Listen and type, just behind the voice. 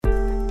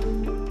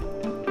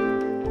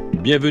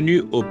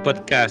Bienvenue au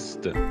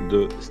podcast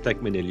de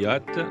Stikeman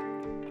Elliott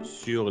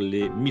sur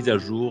les mises à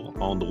jour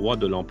en droit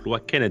de l'emploi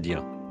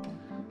canadien.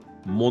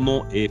 Mon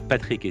nom est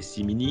Patrick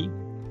Essimini,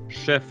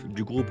 chef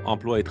du groupe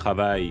Emploi et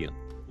Travail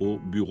au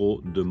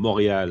bureau de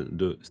Montréal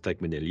de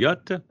Stikeman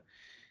Elliott.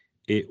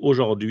 Et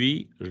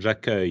aujourd'hui,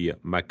 j'accueille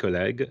ma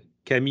collègue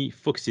Camille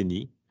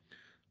Foxini,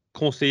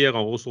 conseillère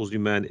en ressources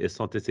humaines et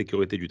santé et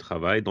sécurité du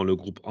travail dans le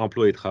groupe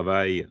Emploi et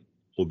Travail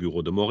au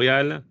bureau de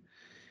Montréal.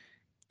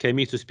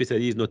 Camille se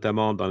spécialise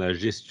notamment dans la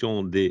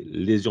gestion des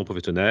lésions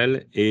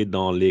professionnelles et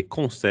dans les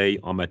conseils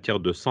en matière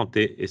de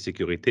santé et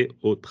sécurité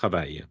au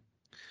travail.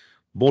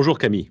 Bonjour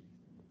Camille.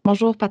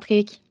 Bonjour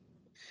Patrick.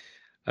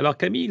 Alors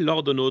Camille,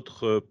 lors de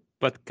notre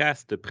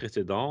podcast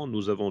précédent,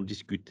 nous avons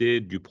discuté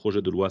du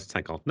projet de loi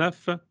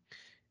 59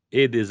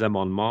 et des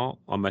amendements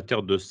en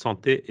matière de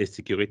santé et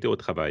sécurité au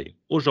travail.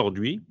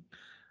 Aujourd'hui,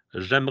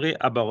 j'aimerais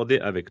aborder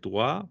avec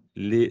toi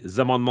les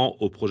amendements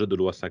au projet de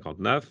loi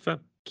 59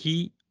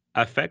 qui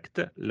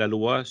affectent la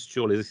loi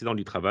sur les accidents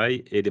du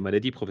travail et les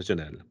maladies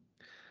professionnelles.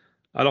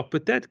 Alors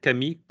peut-être,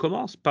 Camille,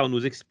 commence par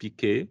nous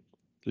expliquer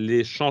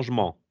les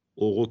changements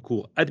au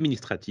recours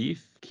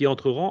administratif qui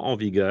entreront en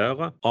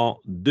vigueur en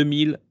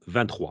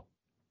 2023.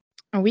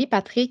 Oui,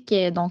 Patrick,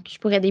 donc je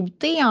pourrais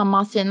débuter en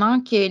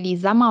mentionnant que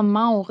les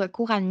amendements au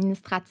recours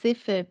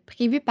administratif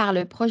prévus par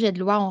le projet de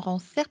loi auront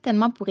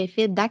certainement pour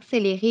effet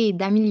d'accélérer et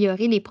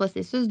d'améliorer les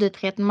processus de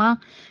traitement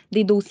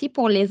des dossiers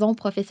pour lésions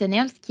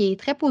professionnelles, ce qui est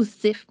très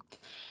positif.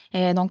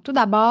 Donc, tout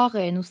d'abord,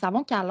 nous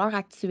savons qu'à l'heure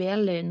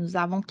actuelle, nous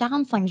avons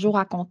 45 jours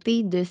à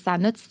compter de sa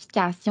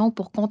notification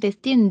pour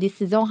contester une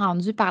décision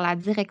rendue par la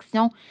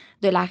direction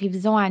de la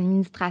révision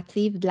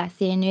administrative de la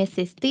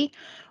CNESST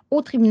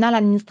au tribunal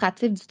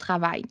administratif du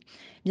travail.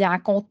 Bien, à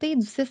compter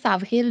du 6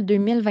 avril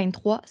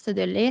 2023, ce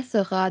délai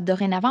sera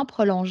dorénavant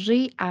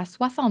prolongé à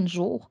 60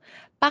 jours.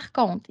 Par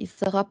contre, il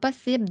sera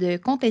possible de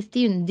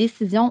contester une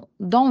décision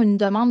dont une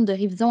demande de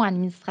révision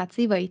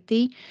administrative a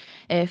été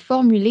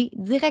formulée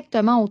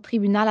directement au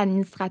tribunal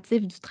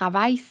administratif du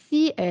travail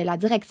si la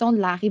direction de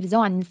la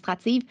révision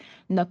administrative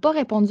n'a pas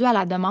répondu à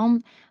la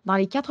demande dans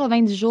les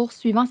 90 jours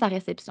suivant sa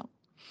réception.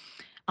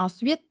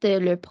 Ensuite,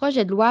 le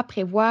projet de loi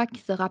prévoit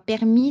qu'il sera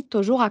permis,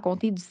 toujours à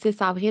compter du 6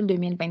 avril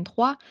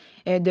 2023,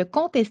 de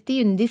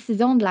contester une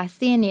décision de la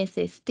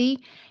CNESST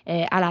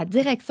à la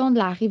direction de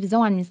la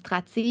révision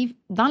administrative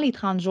dans les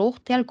 30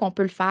 jours, tel qu'on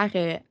peut le faire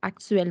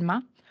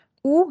actuellement,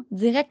 ou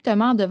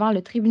directement devant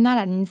le tribunal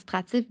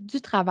administratif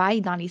du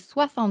travail dans les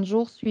 60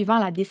 jours suivant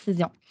la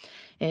décision.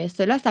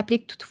 Cela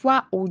s'applique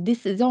toutefois aux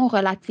décisions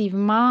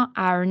relativement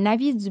à un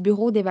avis du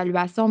bureau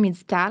d'évaluation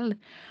médicale,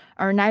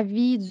 un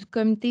avis du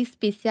comité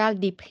spécial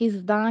des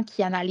présidents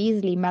qui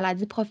analyse les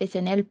maladies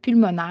professionnelles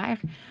pulmonaires,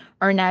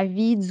 un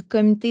avis du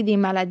comité des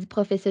maladies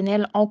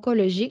professionnelles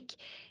oncologiques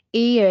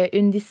et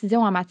une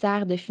décision en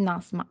matière de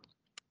financement.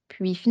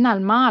 Puis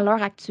finalement, à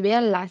l'heure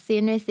actuelle, la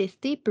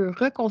CNESST peut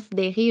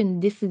reconsidérer une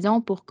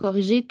décision pour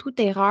corriger toute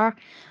erreur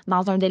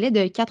dans un délai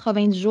de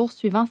 90 jours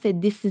suivant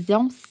cette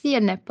décision si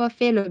elle n'a pas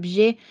fait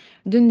l'objet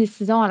d'une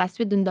décision à la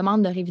suite d'une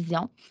demande de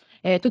révision.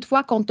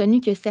 Toutefois, compte tenu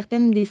que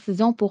certaines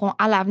décisions pourront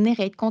à l'avenir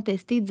être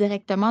contestées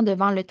directement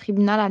devant le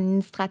tribunal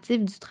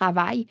administratif du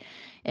travail,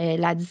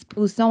 la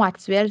disposition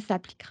actuelle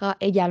s'appliquera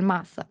également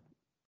à ça.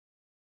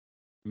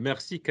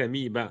 Merci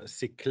Camille.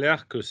 C'est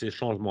clair que ces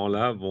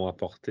changements-là vont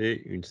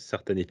apporter une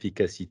certaine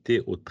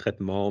efficacité au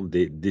traitement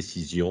des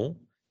décisions.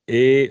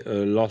 Et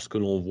lorsque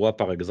l'on voit,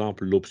 par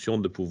exemple, l'option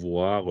de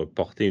pouvoir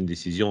porter une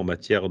décision en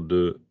matière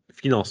de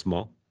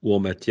financement ou en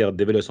matière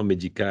d'évaluation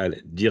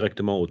médicale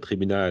directement au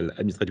tribunal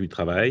administratif du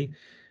travail,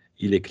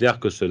 il est clair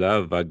que cela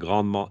va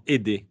grandement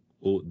aider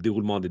au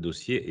déroulement des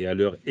dossiers et à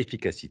leur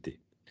efficacité.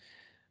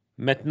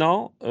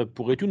 Maintenant,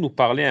 pourrais-tu nous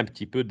parler un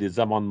petit peu des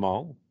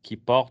amendements qui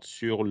portent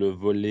sur le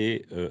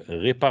volet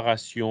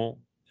réparation,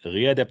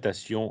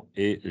 réadaptation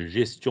et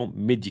gestion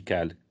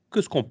médicale?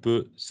 Qu'est-ce qu'on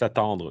peut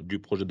s'attendre du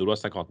projet de loi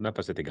 59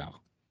 à cet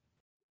égard?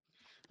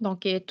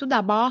 Donc, tout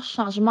d'abord,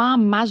 changement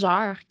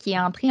majeur qui est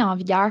entré en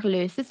vigueur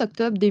le 6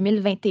 octobre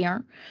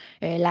 2021.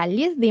 La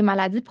liste des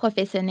maladies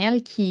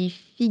professionnelles qui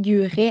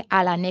figurait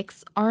à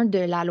l'annexe 1 de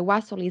la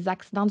loi sur les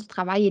accidents du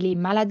travail et les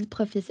maladies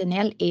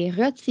professionnelles est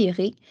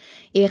retirée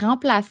et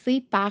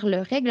remplacée par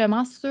le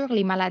règlement sur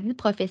les maladies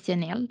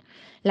professionnelles.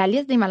 La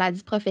liste des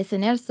maladies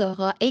professionnelles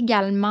sera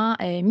également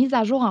mise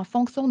à jour en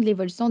fonction de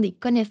l'évolution des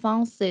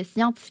connaissances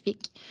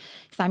scientifiques.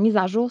 Sa mise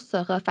à jour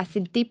sera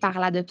facilitée par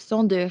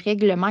l'adoption de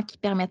règlements qui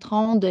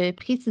permettront de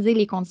préciser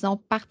les conditions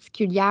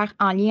particulières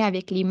en lien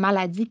avec les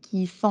maladies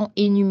qui y sont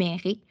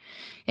énumérées.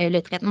 Le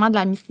traitement de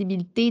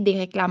l'admissibilité des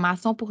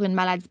réclamations pour une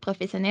maladie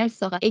professionnelle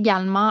sera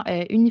également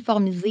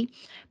uniformisé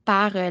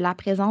par la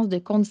présence de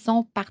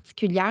conditions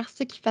particulières,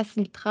 ce qui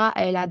facilitera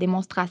la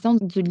démonstration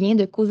du lien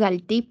de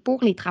causalité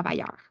pour les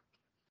travailleurs.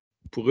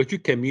 Pourrais-tu,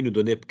 Camille, nous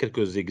donner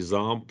quelques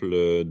exemples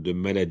de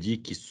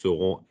maladies qui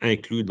seront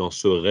inclus dans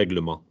ce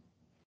règlement?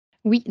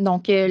 Oui,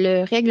 donc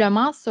le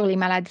règlement sur les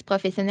maladies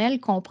professionnelles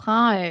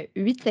comprend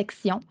 8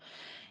 sections.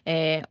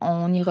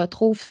 On y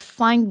retrouve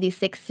 5 des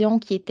sections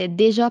qui étaient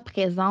déjà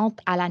présentes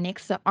à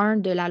l'annexe 1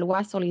 de la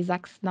loi sur les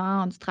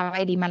accidents du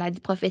travail et les maladies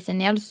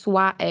professionnelles,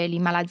 soit les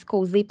maladies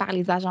causées par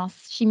les agents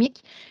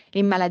chimiques,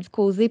 les maladies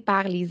causées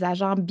par les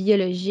agents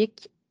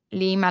biologiques,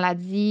 les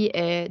maladies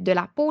de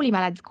la peau, les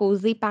maladies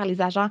causées par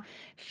les agents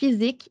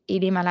physiques et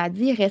les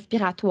maladies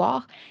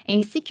respiratoires,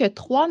 ainsi que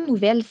 3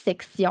 nouvelles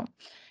sections,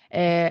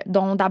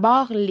 dont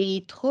d'abord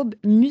les troubles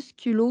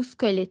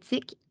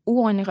musculo-squelettiques,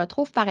 où on y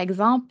retrouve par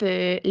exemple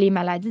les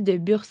maladies de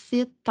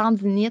bursite,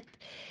 tendinite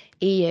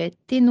et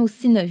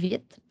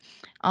ténosynovite.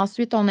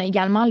 Ensuite, on a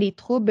également les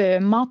troubles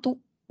mentaux,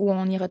 où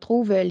on y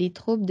retrouve les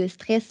troubles de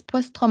stress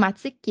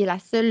post-traumatique, qui est la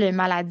seule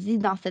maladie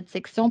dans cette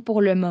section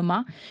pour le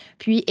moment.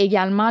 Puis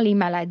également les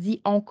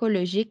maladies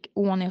oncologiques,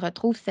 où on y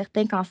retrouve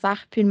certains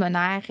cancers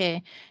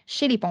pulmonaires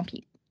chez les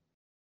pompiers.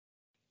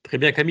 Très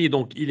bien, Camille.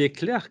 Donc, il est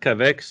clair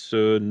qu'avec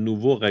ce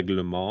nouveau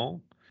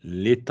règlement,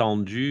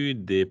 l'étendue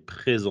des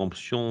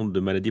présomptions de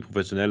maladies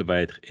professionnelles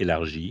va être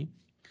élargie.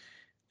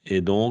 Et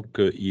donc,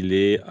 il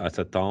est à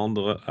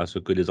s'attendre à ce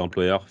que les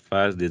employeurs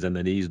fassent des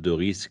analyses de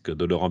risque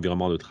de leur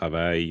environnement de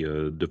travail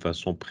de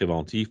façon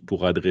préventive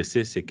pour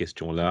adresser ces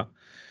questions-là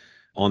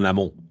en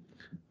amont.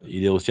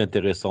 Il est aussi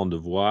intéressant de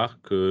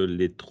voir que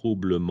les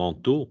troubles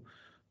mentaux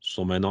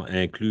sont maintenant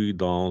inclus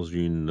dans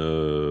une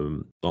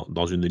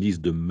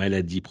liste de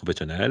maladies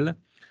professionnelles,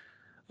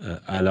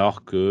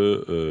 alors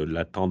que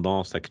la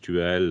tendance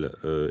actuelle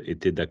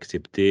était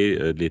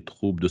d'accepter les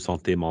troubles de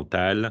santé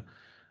mentale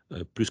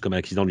plus comme un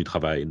accident du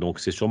travail. Donc,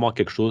 c'est sûrement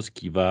quelque chose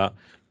qui va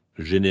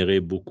générer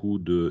beaucoup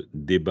de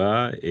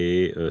débats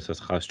et ça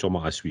sera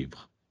sûrement à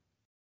suivre.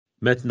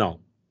 Maintenant,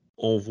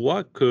 on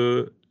voit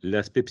que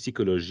l'aspect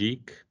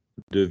psychologique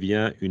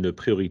devient une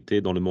priorité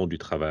dans le monde du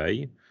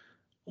travail.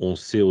 On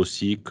sait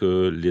aussi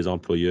que les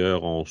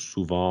employeurs ont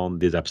souvent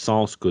des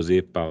absences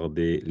causées par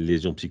des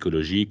lésions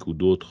psychologiques ou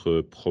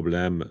d'autres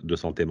problèmes de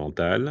santé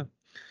mentale.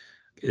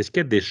 Est-ce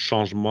qu'il y a des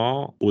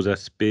changements aux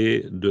aspects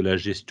de la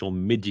gestion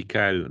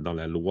médicale dans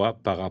la loi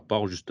par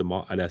rapport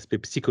justement à l'aspect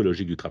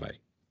psychologique du travail?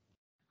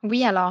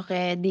 Oui, alors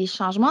des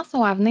changements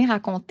sont à venir à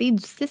compter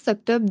du 6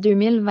 octobre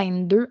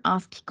 2022 en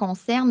ce qui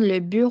concerne le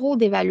bureau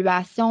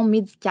d'évaluation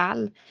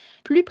médicale,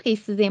 plus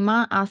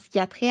précisément en ce qui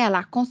a trait à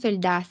la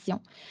consolidation.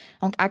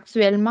 Donc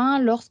actuellement,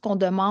 lorsqu'on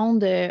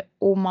demande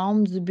aux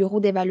membres du bureau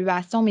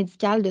d'évaluation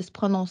médicale de se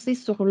prononcer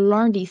sur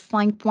l'un des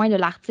 5 points de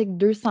l'article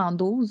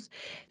 212,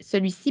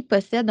 celui-ci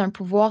possède un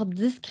pouvoir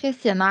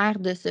discrétionnaire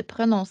de se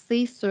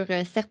prononcer sur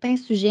certains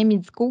sujets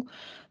médicaux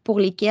pour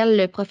lesquels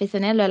le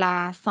professionnel de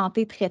la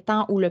santé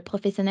traitant ou le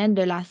professionnel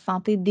de la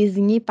santé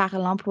désigné par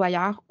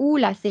l'employeur ou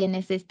la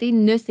CNSST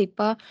ne s'est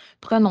pas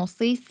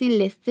prononcé s'il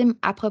l'estime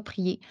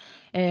approprié.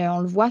 On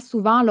le voit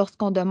souvent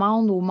lorsqu'on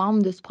demande aux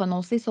membres de se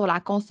prononcer sur la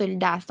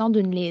consolidation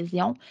d'une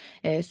lésion.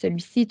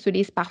 Celui-ci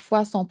utilise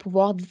parfois son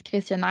pouvoir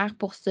discrétionnaire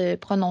pour se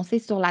prononcer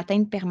sur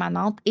l'atteinte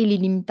permanente et les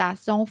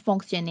limitations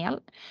fonctionnelles,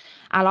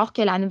 alors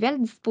que la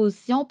nouvelle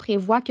disposition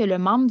prévoit que le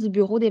membre du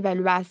bureau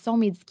d'évaluation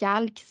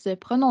médicale qui se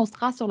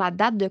prononcera sur la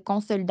date de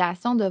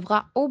consolidation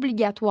devra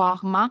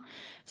obligatoirement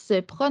se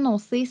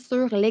prononcer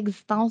sur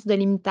l'existence de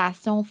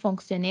limitations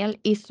fonctionnelles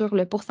et sur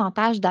le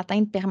pourcentage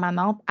d'atteinte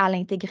permanente à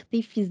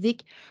l'intégrité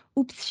physique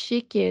ou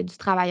psychique du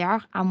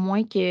travailleur, à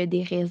moins que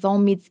des raisons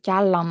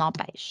médicales l'en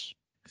empêchent.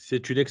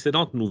 C'est une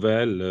excellente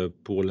nouvelle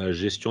pour la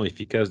gestion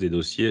efficace des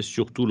dossiers,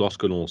 surtout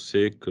lorsque l'on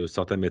sait que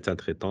certains médecins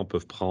traitants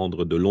peuvent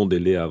prendre de longs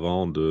délais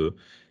avant de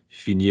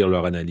finir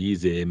leur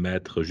analyse et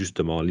émettre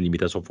justement les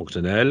limitations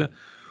fonctionnelles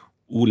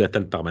ou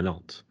l'atteinte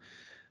permanente.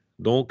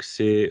 Donc,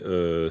 c'est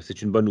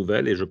une bonne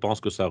nouvelle et je pense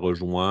que ça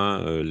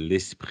rejoint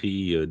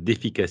l'esprit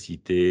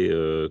d'efficacité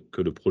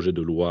que le projet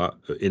de loi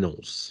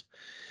énonce.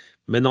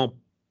 Maintenant,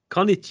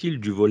 qu'en est-il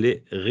du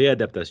volet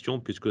réadaptation,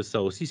 puisque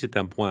ça aussi c'est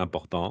un point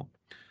important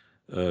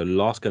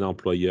lorsqu'un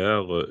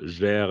employeur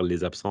gère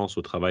les absences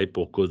au travail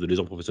pour cause de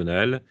lésions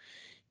professionnelles,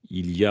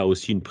 il y a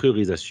aussi une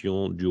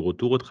priorisation du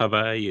retour au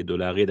travail et de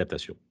la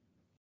réadaptation.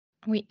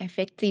 Oui,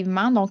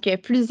 effectivement. Donc,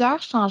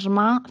 plusieurs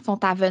changements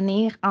sont à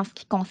venir en ce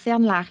qui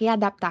concerne la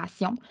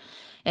réadaptation.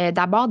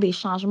 D'abord, des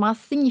changements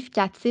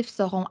significatifs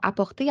seront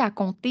apportés à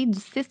compter du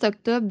 6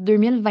 octobre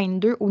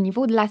 2022 au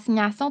niveau de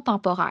l'assignation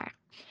temporaire.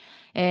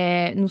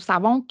 Nous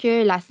savons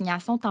que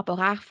l'assignation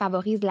temporaire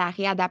favorise la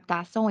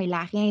réadaptation et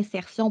la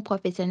réinsertion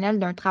professionnelle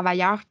d'un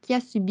travailleur qui a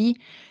subi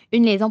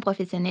une lésion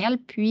professionnelle,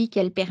 puis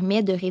qu'elle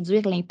permet de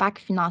réduire l'impact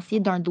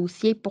financier d'un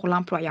dossier pour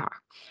l'employeur.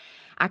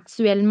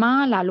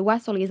 Actuellement, la loi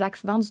sur les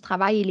accidents du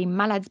travail et les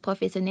maladies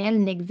professionnelles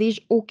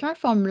n'exige aucun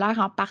formulaire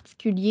en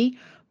particulier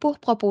pour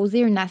proposer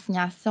une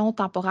assignation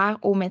temporaire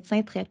aux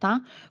médecins traitants,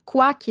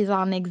 quoiqu'il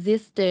en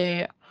existe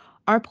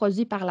un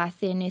produit par la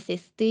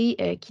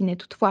CNSST qui n'est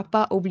toutefois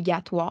pas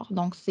obligatoire.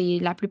 Donc, c'est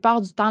la plupart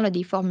du temps là,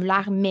 des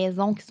formulaires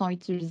maison qui sont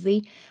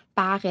utilisés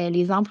par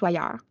les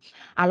employeurs.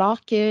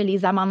 Alors que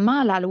les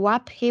amendements à la loi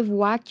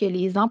prévoient que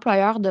les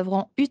employeurs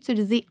devront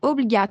utiliser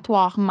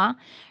obligatoirement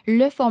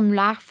le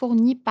formulaire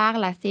fourni par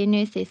la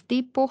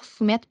CNESST pour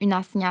soumettre une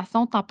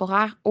assignation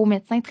temporaire au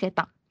médecin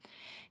traitant.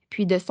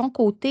 Puis de son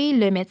côté,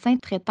 le médecin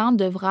traitant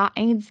devra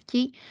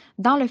indiquer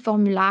dans le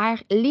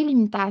formulaire les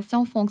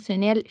limitations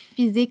fonctionnelles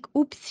physiques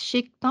ou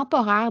psychiques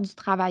temporaires du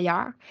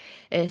travailleur,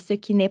 ce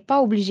qui n'est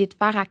pas obligé de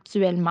faire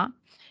actuellement.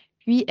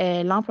 Puis,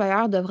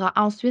 l'employeur devra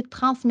ensuite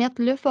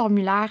transmettre le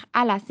formulaire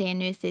à la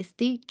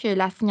CNESST, que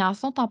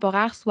l'assignation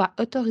temporaire soit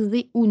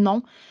autorisée ou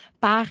non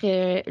par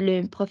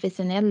le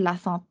professionnel de la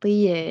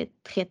santé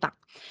traitant.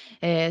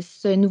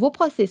 Ce nouveau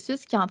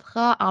processus qui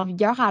entrera en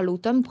vigueur à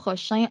l'automne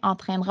prochain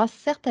entraînera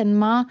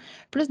certainement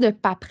plus de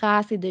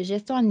paperasse et de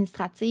gestion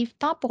administrative,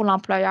 tant pour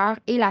l'employeur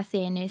et la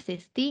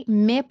CNESST,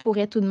 mais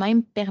pourrait tout de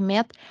même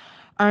permettre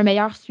un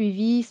meilleur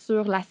suivi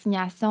sur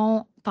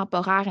l'assignation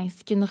temporaire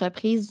ainsi qu'une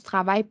reprise du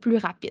travail plus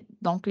rapide.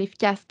 Donc,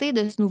 l'efficacité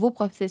de ce nouveau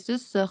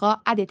processus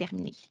sera à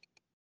déterminer.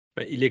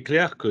 Il est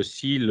clair que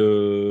si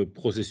le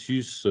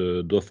processus,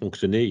 doit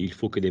fonctionner, il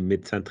faut que les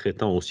médecins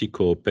traitants aussi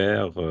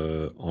coopèrent,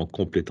 en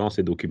complétant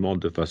ces documents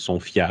de façon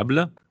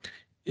fiable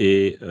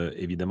et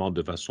évidemment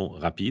de façon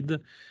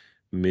rapide.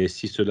 Mais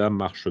si cela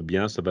marche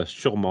bien, ça va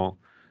sûrement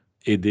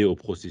aider au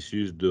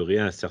processus de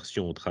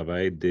réinsertion au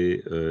travail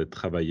des,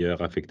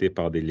 travailleurs affectés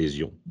par des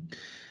lésions.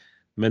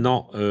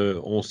 Maintenant,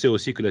 on sait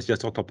aussi que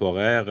l'assignation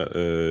temporaire,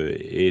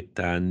 est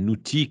un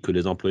outil que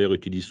les employeurs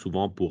utilisent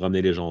souvent pour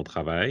ramener les gens au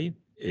travail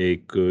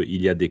et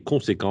qu'il y a des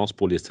conséquences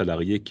pour les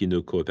salariés qui ne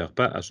coopèrent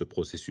pas à ce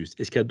processus.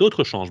 Est-ce qu'il y a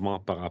d'autres changements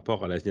par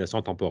rapport à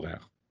l'assignation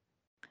temporaire?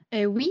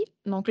 Oui,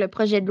 donc le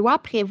projet de loi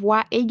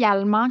prévoit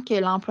également que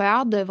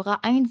l'employeur devra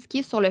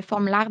indiquer sur le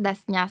formulaire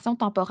d'assignation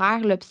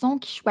temporaire l'option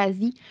qu'il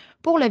choisit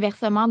pour le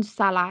versement du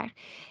salaire.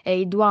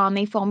 Il doit en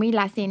informer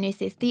la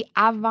CNESST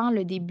avant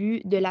le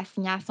début de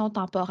l'assignation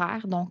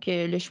temporaire. Donc,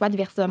 le choix de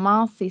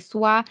versement, c'est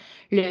soit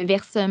le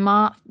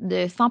versement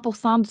de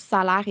 100 du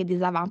salaire et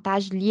des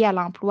avantages liés à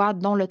l'emploi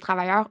dont le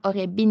travailleur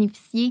aurait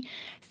bénéficié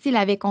s'il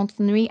avait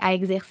continué à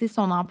exercer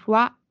son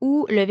emploi,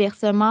 ou le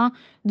versement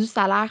du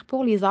salaire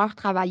pour les heures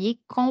travaillées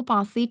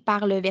compensé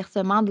par le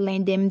versement de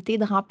l'indemnité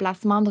de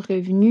remplacement de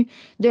revenus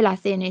de la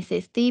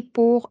CNSST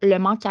pour le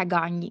manque à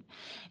gagner.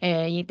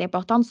 Il est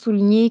important de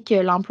souligner que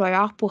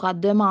l'employeur pourra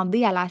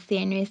demander à la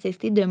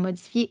CNESST de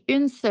modifier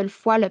une seule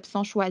fois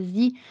l'option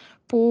choisie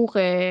pour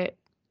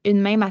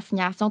une même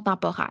assignation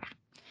temporaire.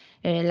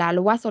 La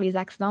loi sur les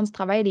accidents du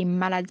travail et les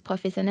maladies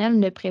professionnelles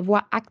ne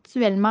prévoit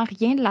actuellement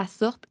rien de la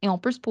sorte, et on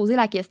peut se poser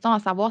la question à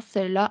savoir si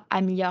cela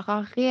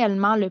améliorera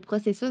réellement le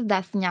processus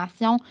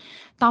d'assignation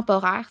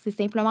temporaire. C'est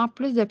simplement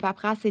plus de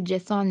paperasse et de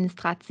gestion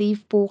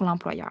administrative pour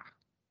l'employeur.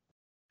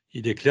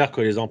 Il est clair que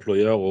les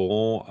employeurs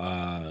auront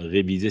à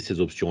réviser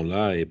ces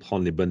options-là et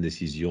prendre les bonnes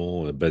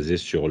décisions, basées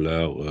sur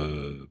leurs,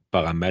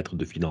 paramètres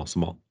de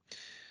financement,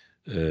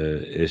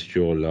 et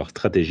sur leur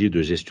stratégie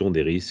de gestion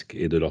des risques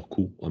et de leurs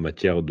coûts en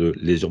matière de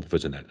lésions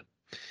professionnelles.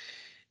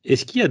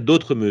 Est-ce qu'il y a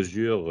d'autres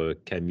mesures,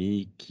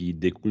 Camille, qui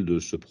découlent de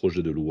ce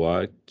projet de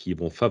loi qui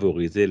vont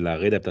favoriser la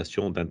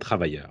réadaptation d'un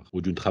travailleur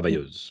ou d'une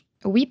travailleuse?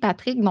 Oui,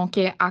 Patrick. Donc,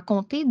 à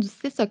compter du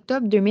 6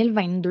 octobre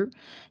 2022,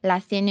 la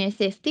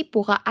CNESST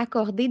pourra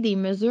accorder des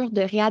mesures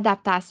de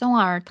réadaptation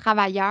à un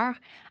travailleur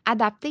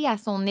adapté à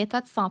son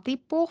état de santé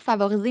pour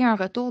favoriser un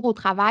retour au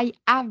travail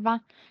avant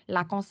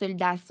la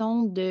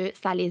consolidation de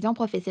sa lésion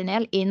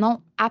professionnelle et non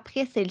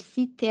après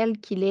celle-ci, tel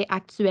qu'il est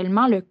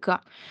actuellement le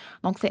cas.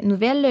 Donc, cette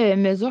nouvelle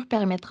mesure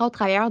permettra au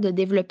travailleur de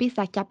développer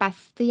sa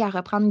capacité à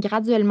reprendre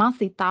graduellement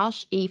ses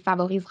tâches et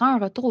favorisera un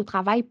retour au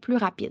travail plus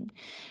rapide.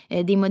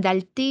 Des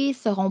modalités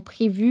seront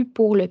prévues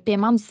pour le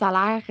paiement du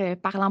salaire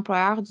par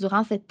l'employeur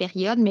durant cette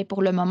période, mais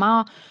pour le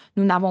moment,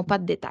 nous n'avons pas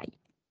de détails.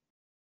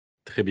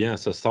 Très bien,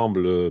 ça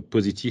semble,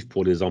 positif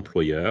pour les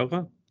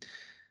employeurs.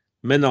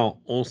 Maintenant,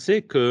 on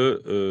sait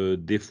que,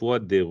 des fois,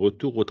 des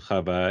retours au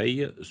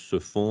travail se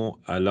font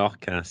alors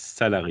qu'un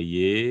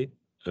salarié,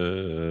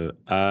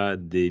 a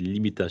des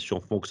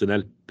limitations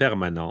fonctionnelles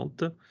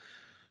permanentes,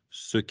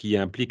 ce qui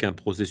implique un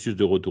processus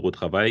de retour au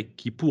travail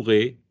qui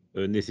pourrait,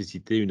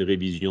 nécessiter une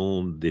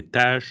révision des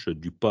tâches,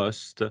 du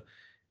poste,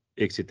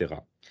 et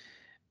cetera.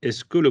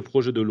 Est-ce que le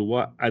projet de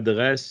loi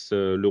adresse,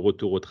 le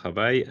retour au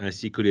travail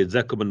ainsi que les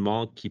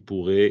accommodements qui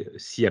pourraient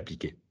s'y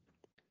appliquer?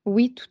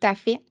 Oui, tout à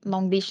fait.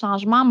 Donc, des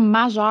changements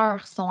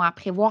majeurs sont à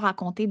prévoir à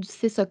compter du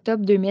 6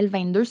 octobre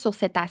 2022 sur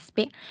cet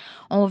aspect.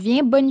 On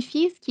vient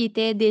bonifier ce qui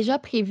était déjà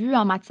prévu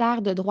en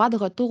matière de droit de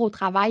retour au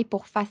travail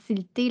pour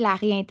faciliter la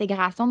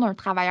réintégration d'un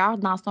travailleur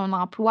dans son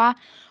emploi,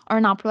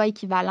 un emploi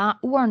équivalent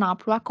ou un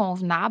emploi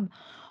convenable.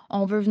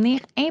 On veut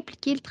venir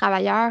impliquer le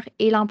travailleur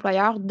et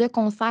l'employeur de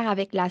concert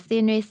avec la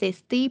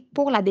CNESST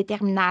pour la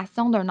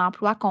détermination d'un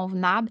emploi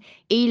convenable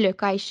et, le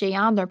cas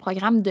échéant, d'un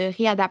programme de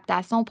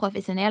réadaptation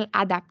professionnelle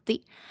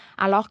adapté,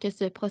 alors que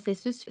ce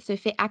processus se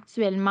fait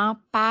actuellement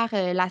par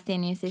la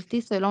CNESST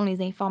selon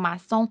les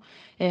informations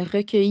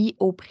recueillies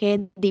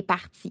auprès des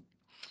parties.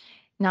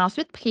 Il est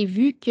ensuite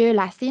prévu que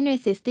la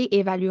CNESST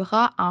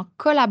évaluera en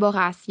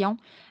collaboration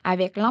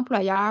avec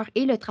l'employeur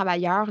et le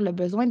travailleur le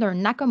besoin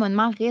d'un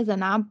accommodement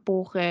raisonnable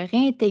pour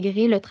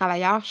réintégrer le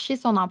travailleur chez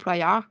son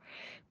employeur,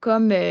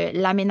 comme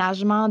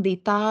l'aménagement des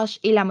tâches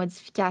et la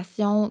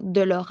modification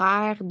de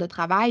l'horaire de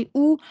travail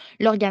ou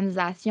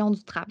l'organisation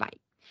du travail.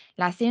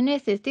 La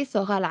CNESST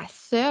sera la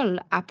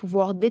seule à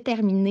pouvoir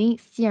déterminer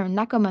si un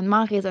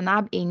accommodement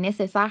raisonnable est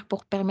nécessaire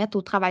pour permettre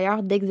aux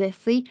travailleurs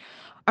d'exercer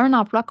un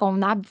emploi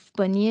convenable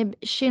disponible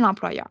chez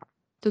l'employeur.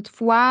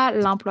 Toutefois,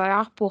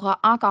 l'employeur pourra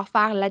encore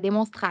faire la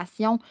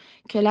démonstration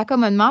que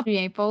l'accommodement lui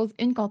impose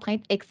une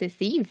contrainte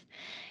excessive.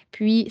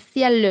 Puis,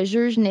 si elle le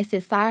juge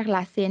nécessaire,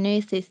 la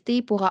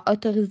CNESST pourra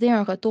autoriser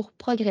un retour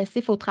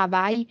progressif au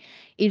travail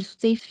et le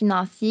soutien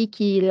financier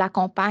qui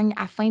l'accompagne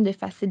afin de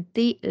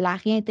faciliter la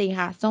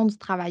réintégration du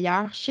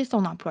travailleur chez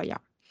son employeur.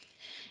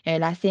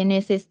 La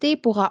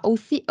CNESST pourra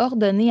aussi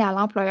ordonner à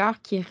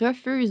l'employeur qui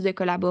refuse de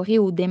collaborer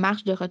aux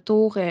démarches de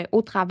retour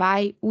au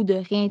travail ou de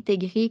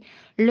réintégrer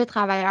le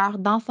travailleur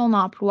dans son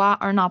emploi,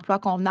 un emploi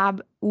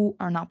convenable ou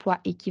un emploi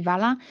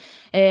équivalent,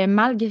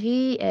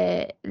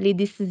 malgré les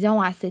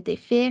décisions à cet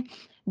effet,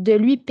 de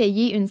lui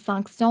payer une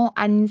sanction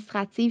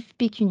administrative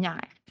pécuniaire.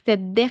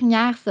 Cette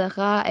dernière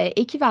sera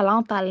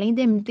équivalente à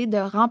l'indemnité de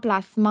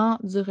remplacement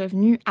du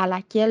revenu à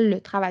laquelle le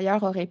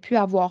travailleur aurait pu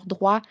avoir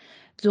droit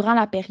durant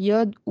la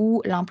période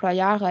où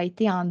l'employeur a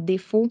été en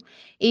défaut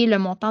et le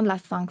montant de la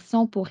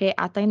sanction pourrait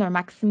atteindre un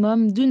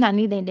maximum d'une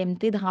année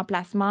d'indemnité de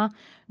remplacement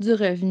du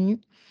revenu.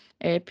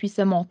 Puis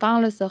ce montant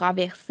là, sera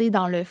versé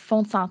dans le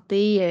Fonds de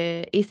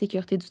santé et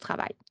sécurité du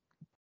travail.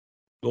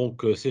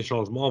 Donc, ces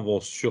changements vont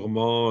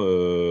sûrement,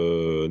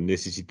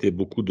 nécessiter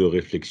beaucoup de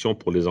réflexion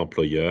pour les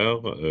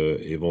employeurs,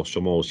 et vont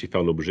sûrement aussi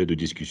faire l'objet de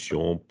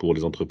discussions pour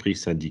les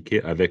entreprises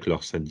syndiquées avec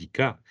leurs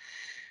syndicats.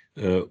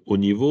 Au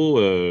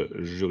niveau,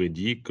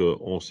 juridique,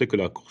 on sait que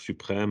la Cour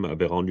suprême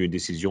avait rendu une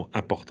décision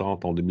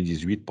importante en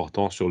 2018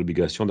 portant sur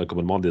l'obligation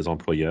d'accommodement des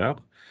employeurs.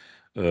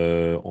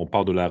 On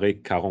parle de l'arrêt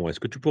Caron. Est-ce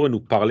que tu pourrais nous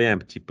parler un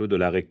petit peu de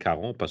l'arrêt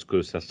Caron? Parce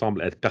que ça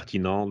semble être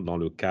pertinent dans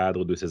le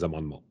cadre de ces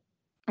amendements.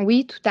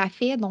 Oui, tout à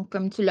fait. Donc,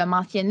 comme tu l'as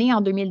mentionné,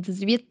 en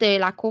 2018,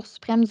 la Cour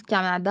suprême du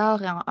Canada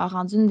a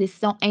rendu une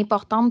décision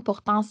importante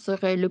portant sur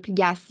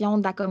l'obligation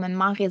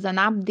d'accommodement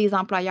raisonnable des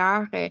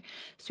employeurs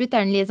suite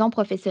à une lésion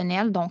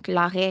professionnelle, donc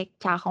l'arrêt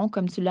Caron,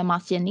 comme tu l'as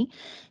mentionné.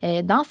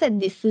 Dans cette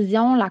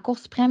décision, la Cour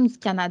suprême du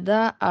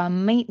Canada a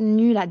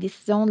maintenu la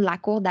décision de la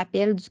Cour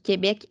d'appel du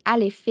Québec à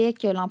l'effet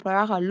que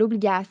l'employeur a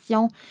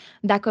l'obligation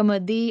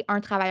d'accommoder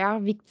un travailleur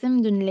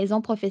victime d'une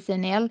lésion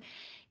professionnelle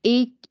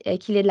et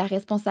qu'il est de la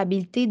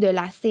responsabilité de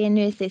la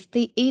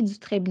CNESST et du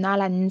tribunal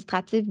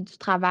administratif du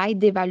travail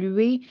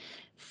d'évaluer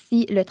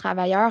si le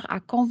travailleur a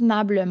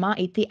convenablement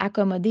été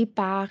accommodé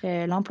par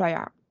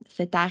l'employeur.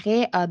 Cet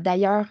arrêt a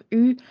d'ailleurs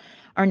eu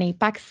un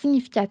impact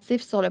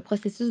significatif sur le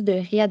processus de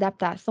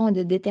réadaptation et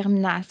de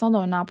détermination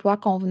d'un emploi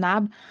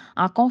convenable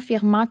en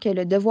confirmant que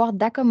le devoir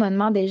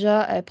d'accommodement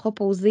déjà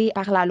proposé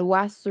par la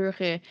loi sur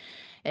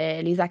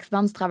les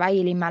accidents du travail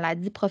et les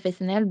maladies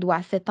professionnelles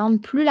doit s'étendre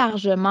plus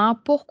largement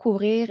pour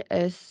couvrir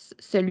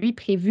celui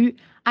prévu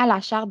à la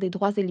Charte des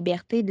droits et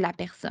libertés de la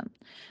personne.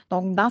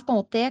 Donc, dans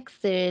son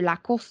texte, la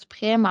Cour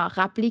suprême a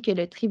rappelé que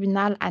le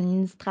tribunal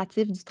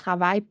administratif du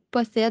travail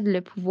possède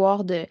le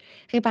pouvoir de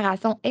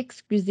réparation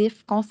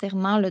exclusif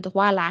concernant le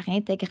droit à la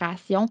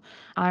réintégration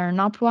à un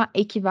emploi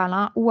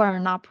équivalent ou à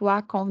un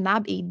emploi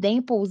convenable et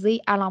d'imposer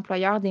à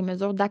l'employeur des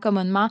mesures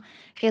d'accommodement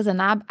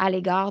raisonnables à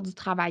l'égard du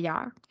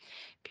travailleur.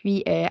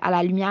 Puis, à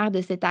la lumière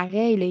de cet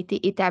arrêt, il a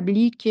été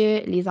établi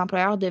que les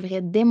employeurs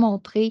devraient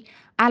démontrer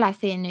à la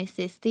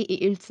CNESST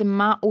et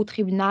ultimement au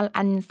tribunal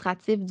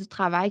administratif du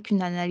travail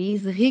qu'une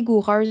analyse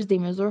rigoureuse des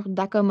mesures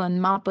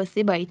d'accommodement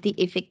possibles a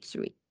été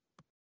effectuée.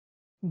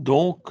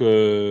 Donc,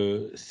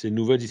 ces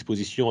nouvelles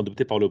dispositions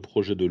adoptées par le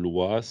projet de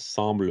loi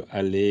semblent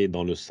aller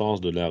dans le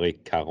sens de l'arrêt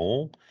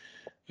Caron,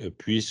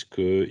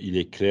 puisqu'il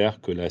est clair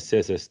que la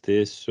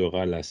CSST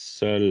sera la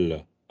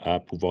seule à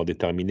pouvoir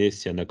déterminer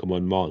si un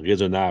accommodement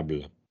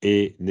raisonnable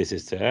est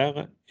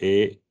nécessaire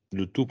et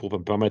le tout pour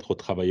permettre au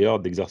travailleur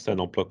d'exercer un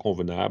emploi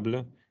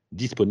convenable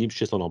disponible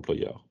chez son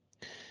employeur.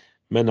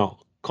 Maintenant,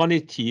 qu'en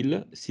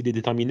est-il s'il est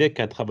déterminé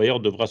qu'un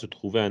travailleur devra se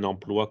trouver un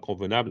emploi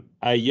convenable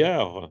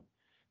ailleurs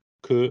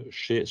que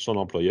chez son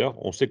employeur?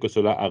 On sait que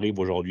cela arrive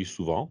aujourd'hui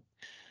souvent,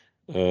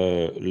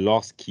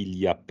 lorsqu'il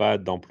n'y a pas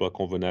d'emploi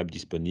convenable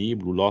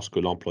disponible ou lorsque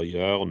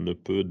l'employeur ne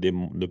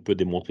peut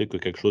démontrer que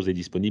quelque chose est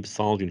disponible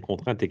sans une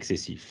contrainte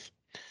excessive.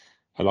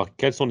 Alors,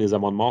 quels sont les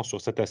amendements sur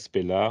cet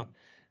aspect-là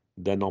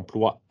d'un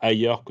emploi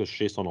ailleurs que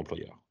chez son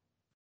employeur?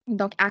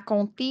 Donc, à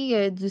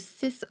compter du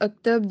 6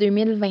 octobre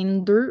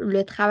 2022,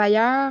 le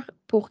travailleur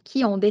pour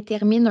qui on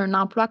détermine un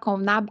emploi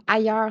convenable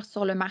ailleurs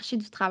sur le marché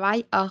du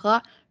travail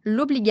aura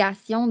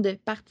l'obligation de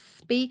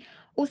participer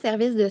au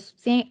service de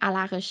soutien à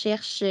la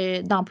recherche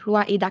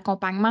d'emploi et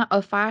d'accompagnement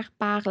offert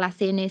par la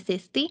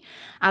CNSST,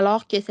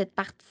 alors que cette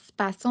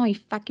participation est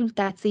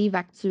facultative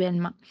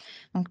actuellement.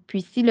 Donc,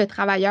 puis si le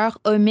travailleur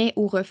omet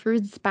ou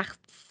refuse d'y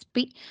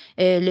participer,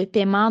 le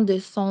paiement de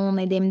son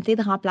indemnité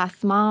de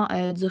remplacement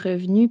du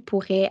revenu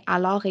pourrait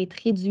alors être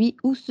réduit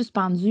ou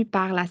suspendu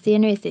par la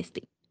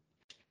CNESST.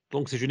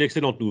 Donc, c'est une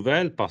excellente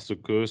nouvelle parce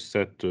que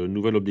cette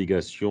nouvelle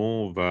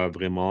obligation va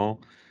vraiment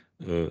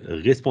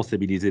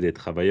responsabiliser les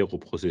travailleurs au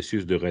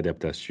processus de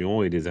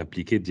réadaptation et les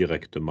impliquer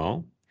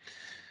directement.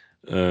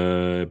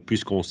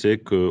 puisqu'on sait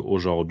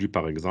qu'aujourd'hui,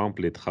 par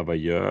exemple, les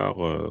travailleurs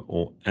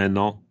ont 1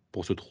 an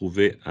pour se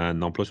trouver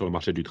un emploi sur le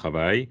marché du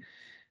travail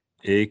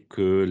et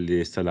que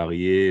les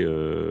salariés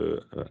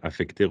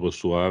affectés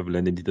reçoivent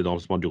l'indemnité de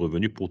remplacement du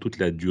revenu pour toute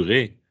la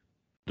durée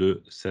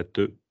de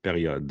cette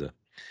période.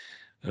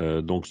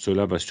 Donc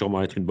cela va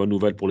sûrement être une bonne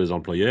nouvelle pour les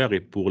employeurs et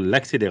pour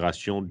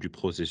l'accélération du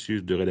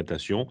processus de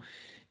réadaptation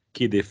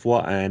qui, des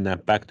fois, a un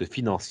impact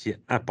financier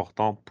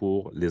important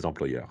pour les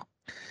employeurs.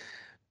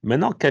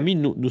 Maintenant, Camille,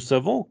 nous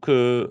savons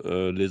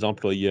que les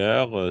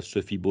employeurs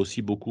se fient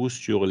aussi beaucoup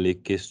sur les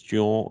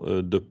questions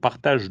de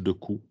partage de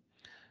coûts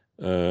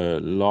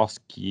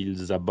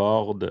lorsqu'ils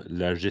abordent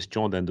la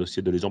gestion d'un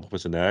dossier de lésion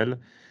professionnelle.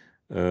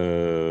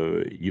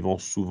 Ils vont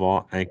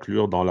souvent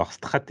inclure dans leur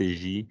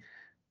stratégie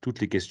toutes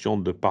les questions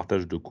de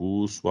partage de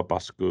coûts, soit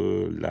parce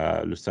que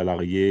le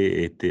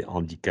salarié était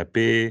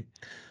handicapé,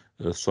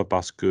 soit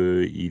parce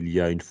qu'il y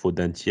a une faute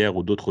d'un tiers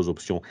ou d'autres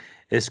options.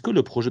 Est-ce que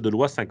le projet de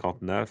loi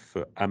 59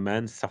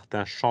 amène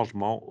certains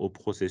changements au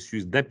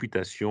processus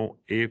d'imputation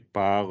et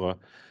par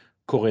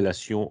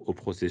corrélation au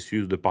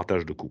processus de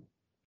partage de coûts?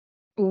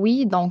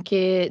 Oui, donc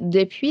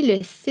depuis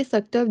le 6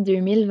 octobre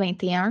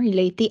 2021, il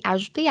a été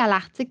ajouté à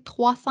l'article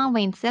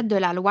 327 de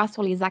la loi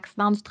sur les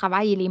accidents du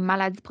travail et les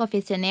maladies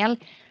professionnelles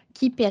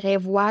qui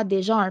prévoit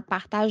déjà un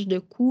partage de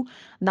coûts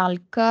dans le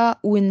cas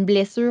où une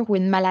blessure ou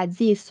une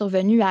maladie est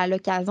survenue à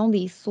l'occasion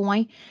des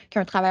soins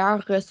qu'un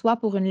travailleur reçoit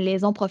pour une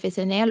lésion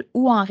professionnelle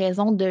ou en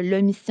raison de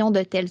l'omission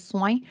de tels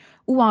soins,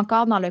 ou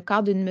encore dans le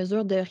cadre d'une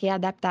mesure de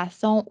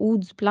réadaptation ou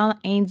du plan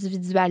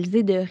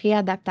individualisé de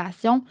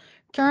réadaptation,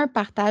 qu'un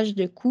partage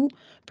de coûts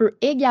peut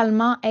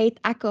également être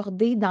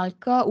accordé dans le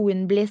cas où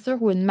une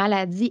blessure ou une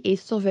maladie est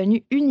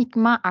survenue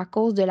uniquement à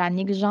cause de la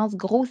négligence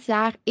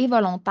grossière et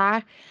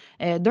volontaire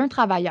d'un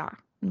travailleur.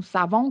 Nous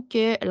savons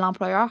que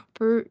l'employeur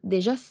peut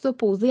déjà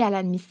s'opposer à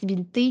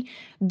l'admissibilité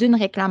d'une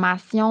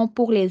réclamation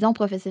pour lésion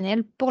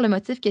professionnelle pour le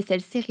motif que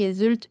celle-ci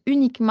résulte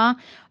uniquement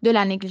de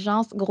la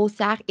négligence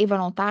grossière et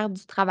volontaire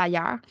du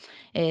travailleur,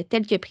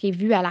 tel que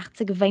prévu à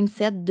l'article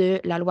 27 de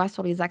la loi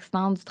sur les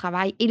accidents du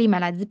travail et les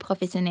maladies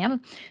professionnelles.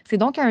 C'est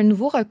donc un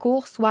nouveau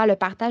recours, soit le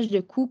partage de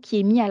coûts qui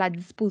est mis à la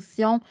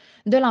disposition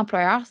de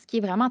l'employeur, ce qui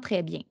est vraiment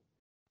très bien.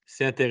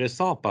 C'est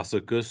intéressant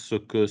parce que ce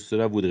que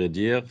cela voudrait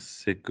dire,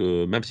 c'est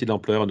que même si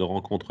l'employeur ne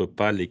rencontre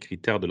pas les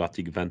critères de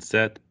l'article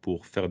 27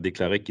 pour faire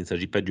déclarer qu'il ne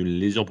s'agit pas d'une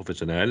lésion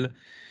professionnelle,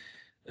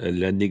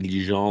 la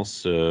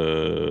négligence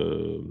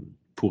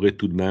pourrait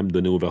tout de même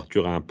donner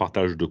ouverture à un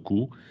partage de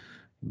coûts.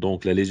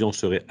 Donc la lésion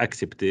serait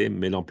acceptée,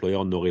 mais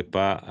l'employeur n'aurait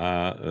pas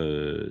à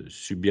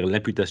subir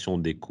l'imputation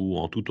des coûts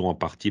en tout ou en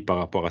partie par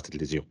rapport à cette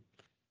lésion.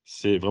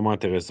 C'est vraiment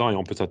intéressant et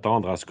on peut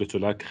s'attendre à ce que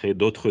cela crée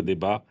d'autres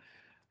débats,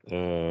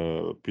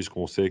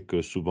 puisqu'on sait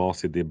que souvent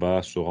ces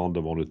débats se rendent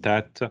devant le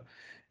TAT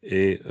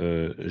et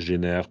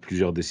génèrent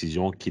plusieurs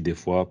décisions qui, des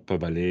fois,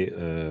 peuvent aller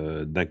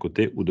d'un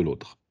côté ou de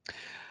l'autre.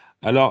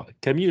 Alors,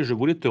 Camille, je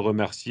voulais te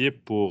remercier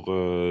pour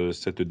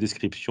cette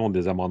description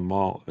des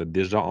amendements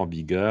déjà en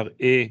vigueur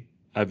et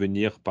à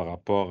venir par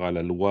rapport à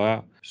la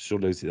loi sur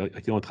les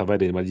accidents du travail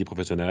et les maladies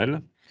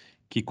professionnelles,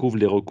 qui couvre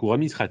les recours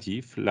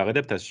administratifs, la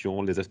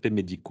réadaptation, les aspects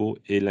médicaux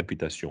et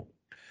l'imputation.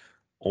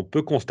 On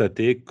peut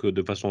constater que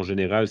de façon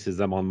générale,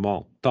 ces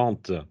amendements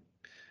tentent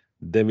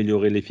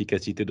d'améliorer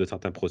l'efficacité de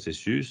certains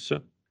processus,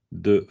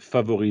 de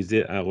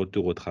favoriser un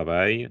retour au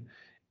travail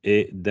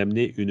et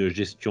d'amener une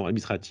gestion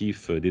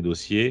administrative des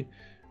dossiers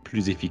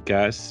plus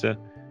efficace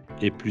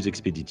et plus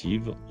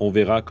expéditive. On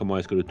verra comment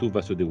est-ce que le tout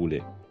va se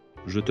dérouler.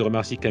 Je te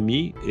remercie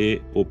Camille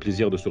et au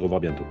plaisir de se revoir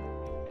bientôt.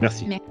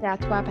 Merci. Merci à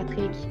toi,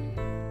 Patrick.